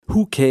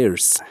Who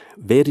cares?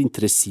 Wer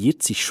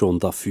interessiert sich schon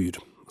dafür?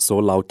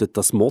 So lautet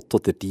das Motto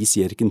der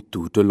diesjährigen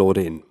Zur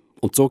Debatte.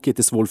 Und so geht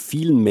es wohl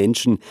vielen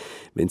Menschen,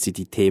 wenn sie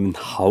die Themen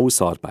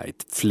Hausarbeit,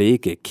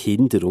 Pflege,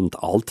 Kinder-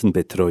 und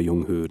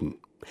Altenbetreuung hören.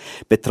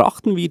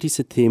 Betrachten wir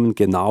diese Themen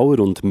genauer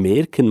und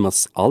merken,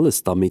 was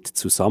alles damit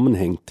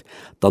zusammenhängt,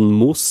 dann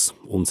muss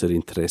unser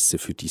Interesse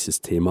für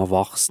dieses Thema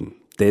wachsen.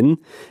 Denn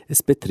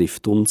es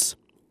betrifft uns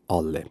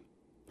alle.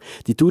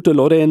 Die Zur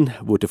Debatte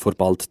wurde vor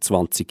bald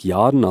 20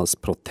 Jahren als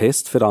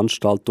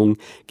Protestveranstaltung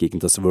gegen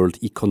das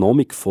World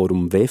Economic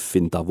Forum WEF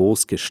in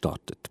Davos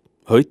gestartet.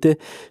 Heute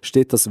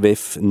steht das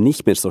WEF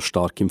nicht mehr so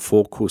stark im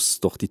Fokus,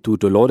 doch die Zur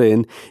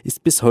Debatte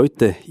ist bis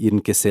heute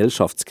ihren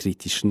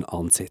gesellschaftskritischen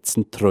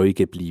Ansätzen treu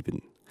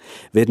geblieben.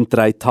 Während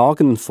 3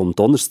 Tagen vom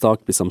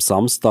Donnerstag bis am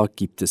Samstag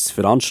gibt es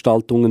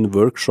Veranstaltungen,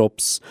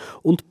 Workshops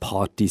und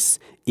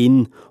Partys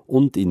in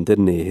und in der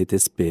Nähe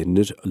des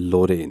Berner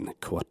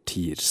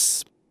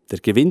Lorraine-Quartiers. Der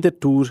Gewinn der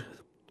Tour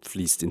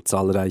fließt in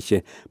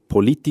zahlreiche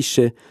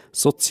politische,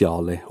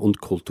 soziale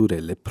und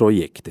kulturelle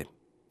Projekte.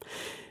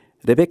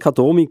 Rebekah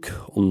Domig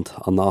und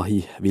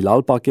Anahi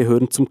Villalba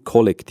gehören zum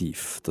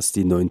Kollektiv, das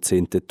die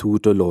 19. Tour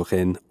de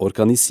Lorraine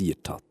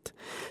organisiert hat.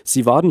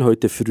 Sie waren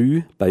heute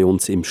früh bei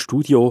uns im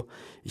Studio.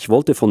 Ich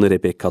wollte von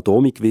Rebekah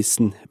Domig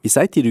wissen, wie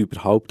seid ihr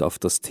überhaupt auf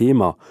das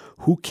Thema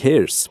Who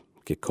cares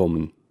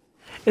gekommen?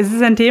 Es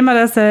ist ein Thema,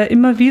 das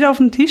immer wieder auf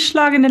dem Tisch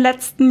lag in den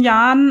letzten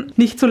Jahren.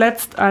 Nicht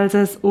zuletzt, als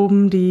es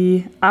um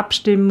die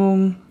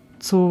Abstimmung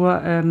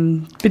zur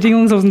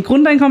bedingungslosen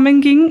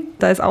Grundeinkommen ging.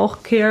 Da ist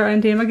auch Care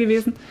ein Thema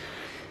gewesen.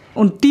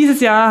 Und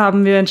dieses Jahr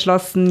haben wir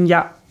entschlossen,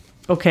 ja,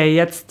 okay,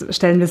 jetzt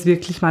stellen wir es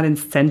wirklich mal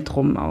ins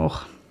Zentrum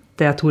auch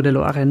der Zur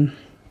Debatte.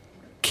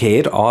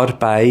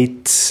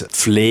 Care-Arbeit,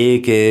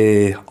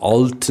 Pflege,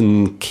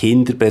 Alten,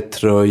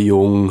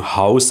 Kinderbetreuung,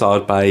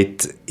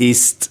 Hausarbeit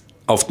ist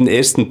auf den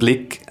ersten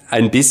Blick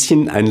ein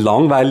bisschen ein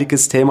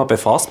langweiliges Thema.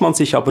 Befasst man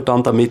sich aber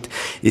dann damit,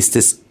 ist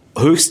es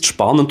höchst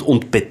spannend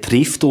und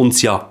betrifft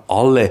uns ja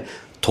alle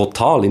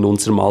total in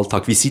unserem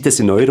Alltag. Wie sieht es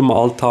in eurem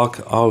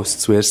Alltag aus?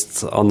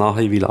 Zuerst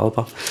Anahi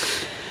Villalba.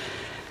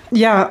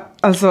 Ja,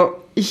 also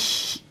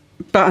ich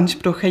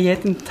beanspruche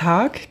jeden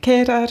Tag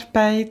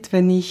Care-Arbeit,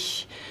 wenn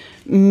ich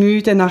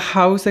müde nach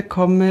Hause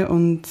komme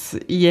und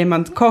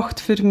jemand kocht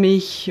für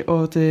mich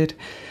oder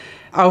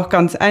auch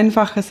ganz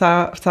einfache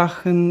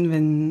Sachen,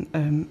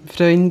 wenn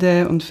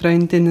Freunde und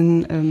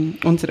Freundinnen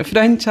unsere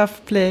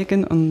Freundschaft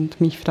pflegen und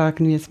mich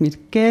fragen, wie es mir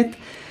geht.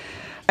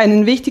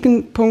 Einen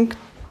wichtigen Punkt,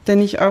 den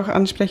ich auch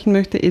ansprechen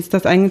möchte, ist,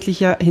 dass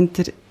eigentlich ja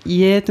hinter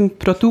jedem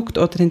Produkt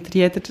oder hinter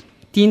jeder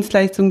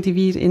Dienstleistung, die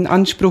wir in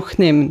Anspruch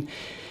nehmen,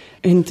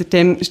 hinter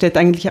dem steht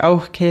eigentlich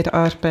auch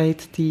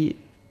Care-Arbeit, die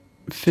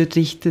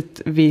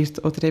verrichtet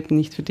wird oder eben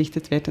nicht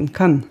verrichtet werden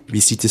kann.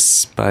 Wie sieht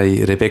es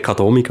bei Rebekah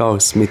Domig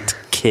aus mit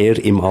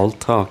Care im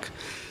Alltag?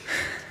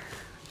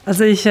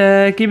 Also ich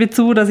gebe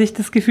zu, dass ich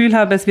das Gefühl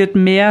habe, es wird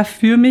mehr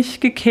für mich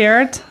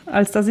gecared,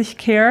 als dass ich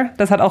care.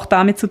 Das hat auch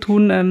damit zu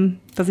tun,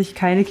 dass ich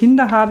keine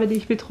Kinder habe, die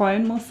ich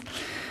betreuen muss.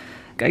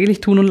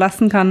 Eigentlich tun und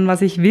lassen kann,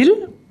 was ich will.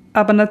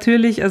 Aber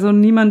natürlich, also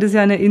niemand ist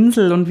ja eine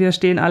Insel und wir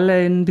stehen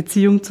alle in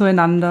Beziehung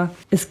zueinander.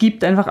 Es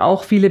gibt einfach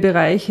auch viele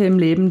Bereiche im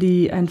Leben,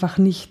 die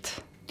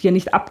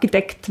nicht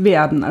abgedeckt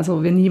werden.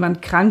 Also wenn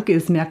jemand krank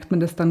ist, merkt man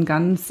das dann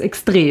ganz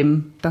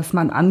extrem, dass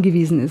man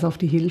angewiesen ist auf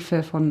die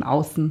Hilfe von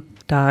außen.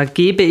 Da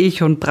gebe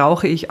ich und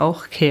brauche ich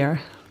auch Care.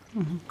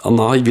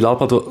 Anahi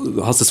Villalba,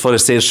 du hast es vorher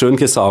sehr schön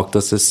gesagt,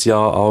 dass es ja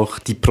auch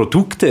die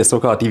Produkte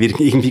sogar, die wir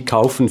irgendwie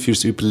kaufen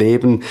fürs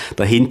Überleben,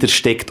 dahinter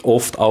steckt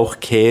oft auch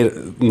Care,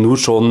 nur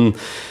schon,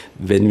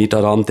 wenn wir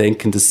daran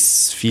denken,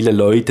 dass viele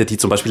Leute, die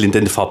zum Beispiel in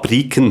den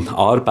Fabriken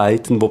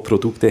arbeiten, wo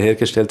Produkte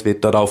hergestellt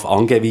werden, darauf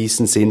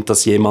angewiesen sind,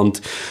 dass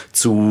jemand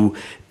zu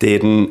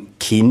deren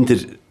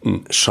Kindern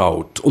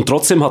schaut. Und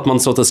trotzdem hat man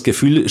so das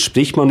Gefühl,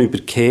 spricht man über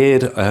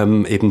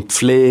Care, eben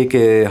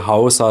Pflege,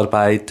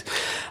 Hausarbeit,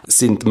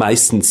 sind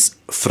meistens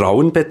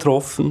Frauen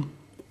betroffen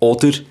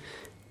oder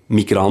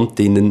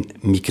Migrantinnen,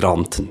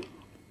 Migranten.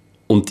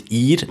 Und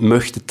ihr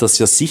möchtet das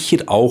ja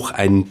sicher auch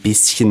ein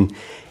bisschen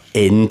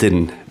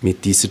ändern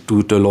mit dieser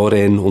Zur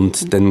Debatte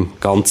und den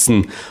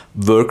ganzen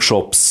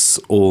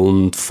Workshops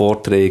und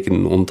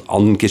Vorträgen und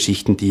anderen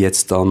Geschichten, die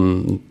jetzt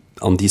dann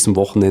an diesem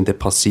Wochenende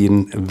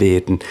passieren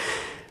werden.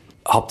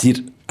 Habt ihr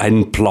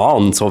einen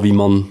Plan, so wie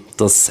man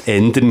das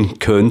ändern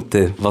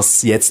könnte,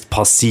 was jetzt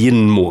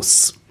passieren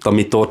muss,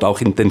 damit dort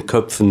auch in den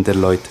Köpfen der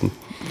Leute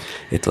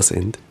etwas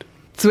ändert?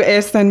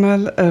 Zuerst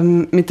einmal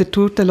mit der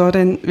Zur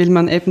Debatte will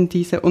man eben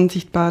diese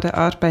unsichtbare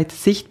Arbeit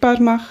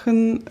sichtbar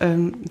machen,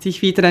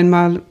 sich wieder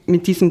einmal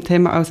mit diesem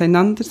Thema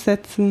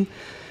auseinandersetzen.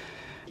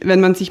 Wenn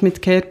man sich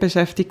mit Care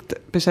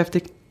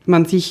beschäftigt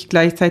man sich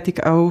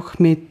gleichzeitig auch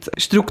mit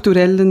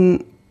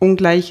strukturellen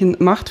ungleichen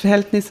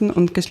Machtverhältnissen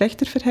und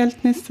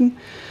Geschlechterverhältnissen.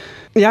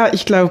 Ja,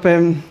 ich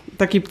glaube,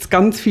 da gibt es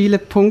ganz viele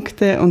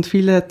Punkte und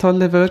viele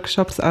tolle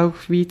Workshops, auch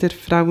wie der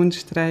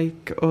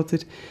Frauenstreik oder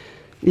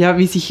ja,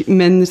 wie sich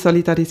Männer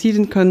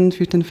solidarisieren können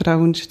für den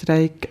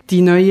Frauenstreik,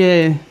 die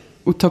neue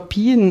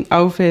Utopien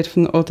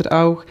aufwerfen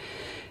oder auch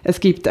Es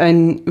gibt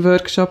einen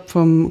Workshop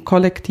vom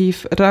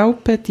Kollektiv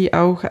RaBe, die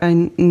auch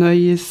ein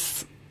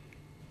neues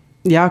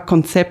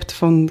Konzept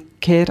von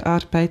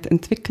Care-Arbeit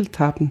entwickelt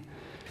haben.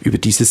 Über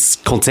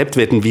dieses Konzept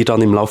werden wir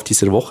dann im Laufe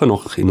dieser Woche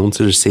noch in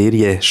unserer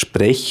Serie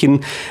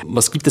sprechen.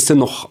 Was gibt es denn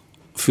noch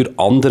für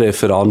andere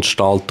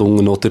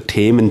Veranstaltungen oder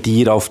Themen, die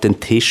ihr auf den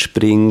Tisch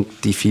bringt,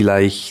 die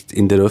vielleicht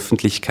in der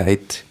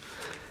Öffentlichkeit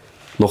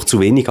noch zu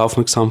wenig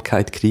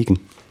Aufmerksamkeit kriegen?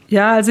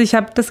 Ja, also ich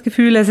habe das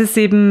Gefühl, es ist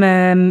eben,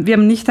 wir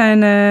haben nicht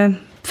eine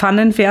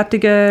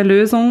pfannenfertige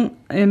Lösung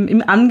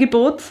im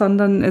Angebot,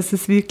 sondern es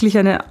ist wirklich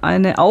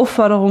eine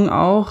Aufforderung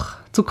auch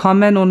zu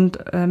kommen und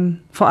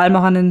vor allem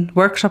auch an den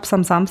Workshops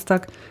am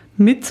Samstag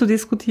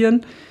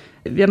mitzudiskutieren.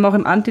 Wir haben auch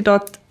im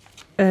Antidot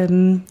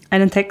einen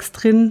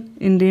Text drin,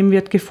 in dem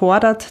wird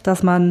gefordert,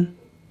 dass man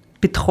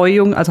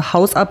Betreuung, also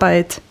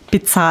Hausarbeit,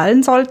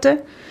 bezahlen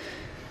sollte.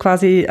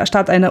 Quasi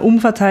statt einer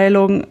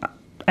Umverteilung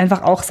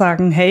einfach auch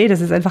sagen, hey,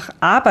 das ist einfach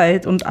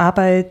Arbeit und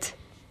Arbeit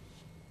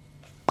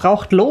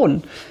braucht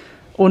Lohn.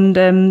 Und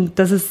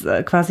das ist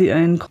quasi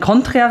ein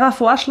konträrer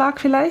Vorschlag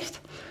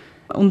vielleicht.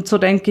 Und so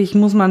denke ich,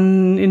 muss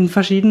man in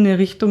verschiedene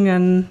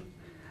Richtungen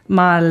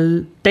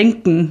mal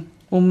denken,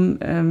 um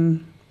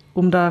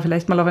da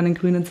vielleicht mal auf einen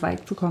grünen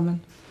Zweig zu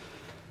kommen.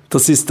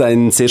 Das ist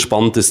ein sehr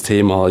spannendes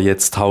Thema.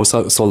 Jetzt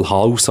soll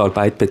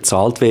Hausarbeit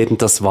bezahlt werden.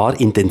 Das war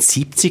in den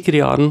 70er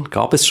Jahren,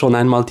 gab es schon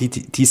einmal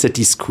diese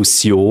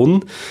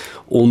Diskussion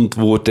und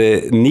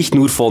wurde nicht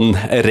nur von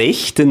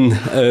rechten,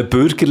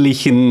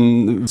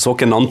 bürgerlichen,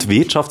 sogenannt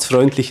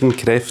wirtschaftsfreundlichen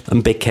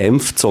Kräften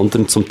bekämpft,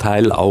 sondern zum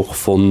Teil auch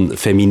von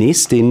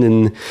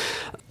Feministinnen.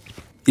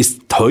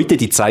 Ist heute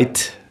die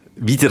Zeit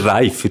wieder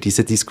reif für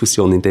diese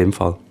Diskussion in dem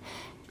Fall?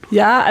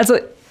 Ja, also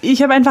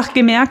ich habe einfach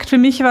gemerkt, für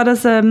mich war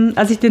das,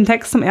 als ich den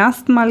Text zum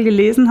ersten Mal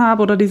gelesen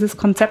habe oder dieses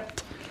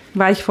Konzept,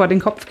 war ich vor den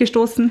Kopf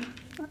gestoßen,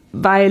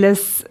 weil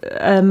es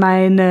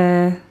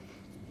meine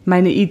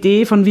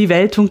Idee von wie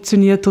Welt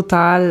funktioniert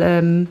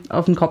total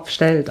auf den Kopf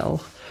stellt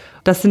auch.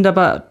 Das sind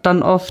aber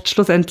dann oft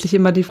schlussendlich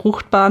immer die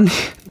fruchtbaren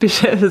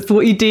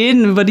so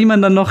Ideen, über die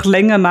man dann noch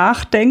länger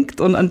nachdenkt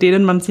und an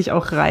denen man sich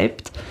auch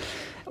reibt.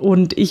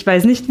 Und ich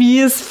weiß nicht, wie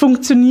es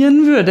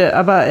funktionieren würde,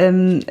 aber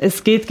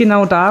es geht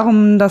genau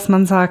darum, dass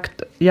man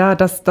sagt, ja,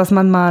 dass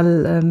man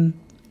mal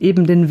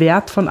eben den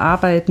Wert von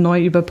Arbeit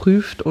neu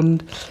überprüft.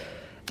 Und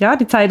ja,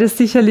 die Zeit ist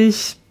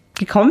sicherlich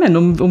gekommen,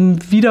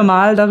 um wieder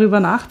mal darüber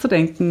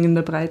nachzudenken in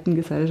der breiten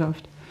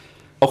Gesellschaft.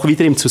 Auch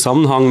wieder im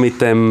Zusammenhang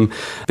mit dem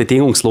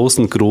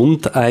bedingungslosen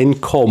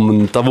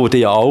Grundeinkommen, da wurde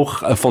ja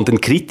auch von den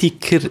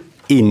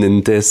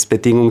KritikerInnen des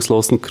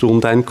bedingungslosen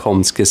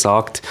Grundeinkommens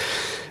gesagt,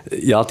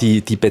 ja,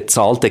 die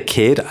bezahlte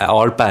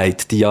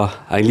Care-Arbeit, die ja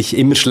eigentlich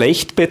immer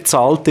schlecht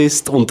bezahlt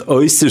ist und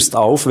äußerst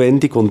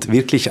aufwendig und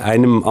wirklich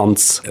einem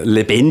ans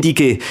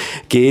Lebendige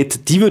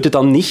geht, die würde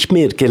dann nicht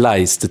mehr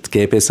geleistet,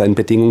 gäbe es ein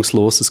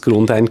bedingungsloses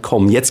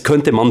Grundeinkommen. Jetzt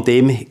könnte man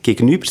dem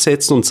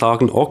gegenübersetzen und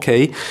sagen,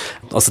 okay,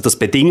 also das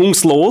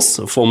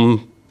bedingungslos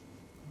vom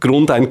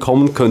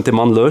Grundeinkommen könnte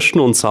man löschen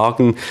und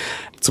sagen,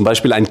 zum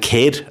Beispiel ein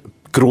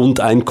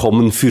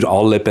Grundeinkommen für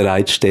alle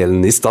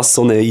bereitstellen. Ist das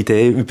so eine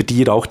Idee, über die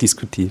ihr auch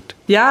diskutiert?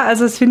 Ja,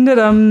 also es findet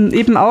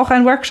eben auch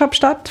ein Workshop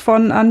statt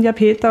von Anja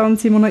Peter und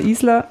Simona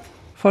Isler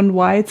von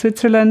Why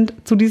Switzerland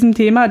zu diesem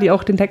Thema, die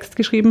auch den Text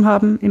geschrieben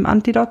haben im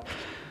Antidot.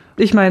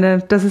 Ich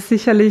meine, das ist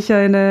sicherlich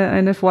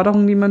eine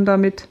Forderung, die man da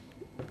mit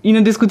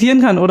Ihnen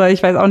diskutieren kann oder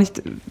ich weiß auch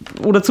nicht,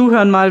 oder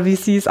zuhören mal, wie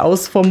Sie es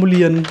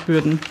ausformulieren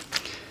würden.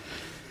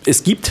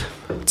 Es gibt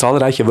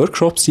zahlreiche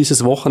Workshops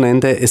dieses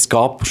Wochenende. Es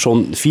gab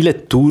schon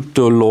viele Tour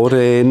de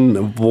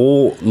Lorraine,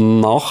 wo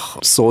nach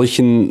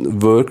solchen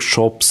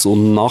Workshops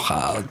und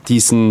nach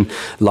diesen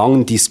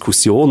langen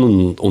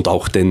Diskussionen und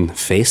auch den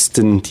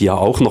Festen, die ja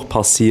auch noch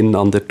passieren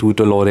an der Tour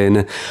de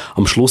Lorraine,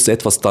 am Schluss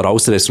etwas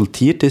daraus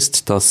resultiert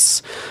ist,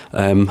 das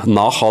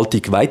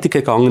nachhaltig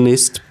weitergegangen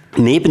ist.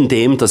 Neben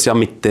dem, dass ja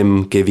mit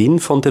dem Gewinn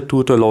von der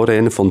Tour de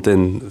Lorraine, von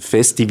den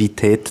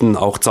Festivitäten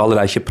auch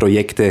zahlreiche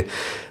Projekte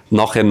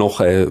nachher noch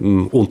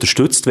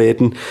unterstützt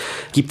werden,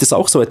 gibt es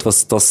auch so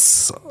etwas,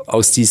 das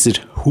aus dieser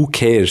Who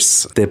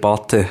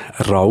Cares-Debatte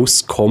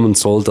rauskommen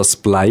soll, das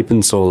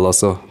bleiben soll,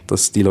 also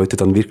dass die Leute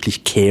dann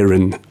wirklich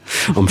caren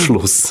am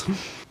Schluss.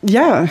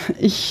 Ja,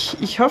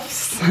 ich hoffe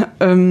es.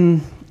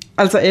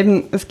 Also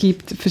eben, es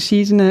gibt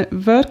verschiedene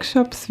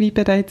Workshops, wie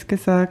bereits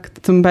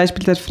gesagt, zum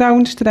Beispiel der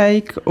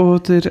Frauenstreik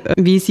oder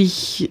wie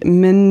sich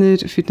Männer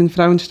für den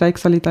Frauenstreik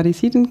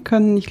solidarisieren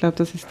können. Ich glaube,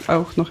 das ist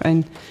auch noch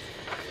ein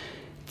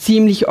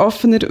ziemlich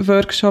offener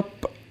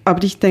Workshop,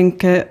 aber ich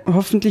denke,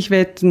 hoffentlich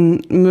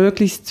werden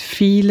möglichst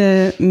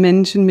viele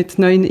Menschen mit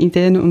neuen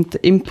Ideen und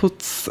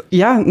Inputs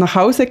nach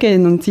Hause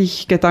gehen und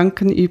sich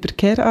Gedanken über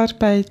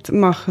Care-Arbeit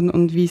machen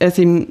und wie sie es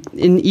in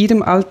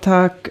ihrem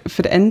Alltag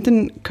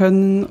verändern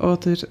können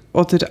oder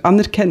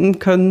anerkennen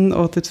können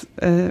oder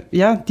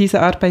diese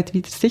Arbeit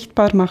wieder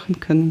sichtbar machen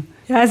können.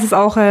 Ja, es ist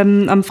auch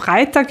am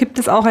Freitag gibt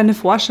es auch eine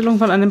Vorstellung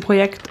von einem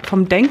Projekt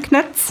vom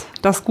Denknetz,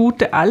 das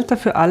gute Alter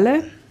für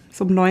alle.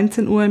 Um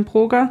 19 Uhr in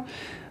Proga.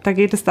 Da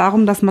geht es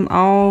darum, dass man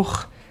auch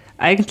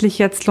eigentlich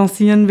jetzt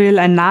lancieren will,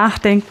 ein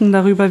Nachdenken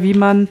darüber, wie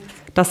man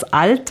das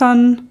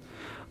Altern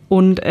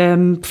und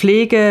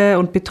Pflege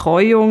und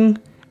Betreuung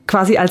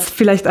quasi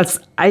vielleicht als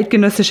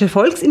eidgenössische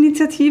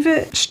Volksinitiative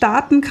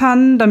starten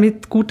kann,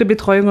 damit gute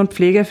Betreuung und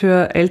Pflege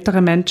für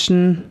ältere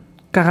Menschen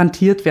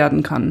garantiert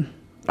werden kann.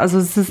 Also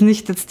es ist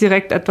nicht jetzt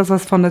direkt etwas,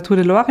 was von der Zur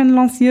Debatte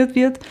lanciert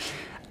wird,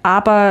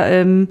 aber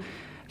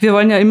wir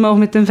wollen ja immer auch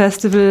mit dem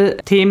Festival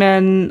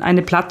Themen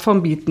eine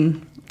Plattform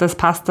bieten. Das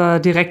passt da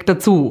direkt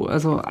dazu.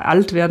 Also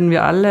alt werden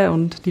wir alle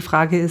und die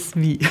Frage ist,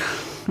 wie.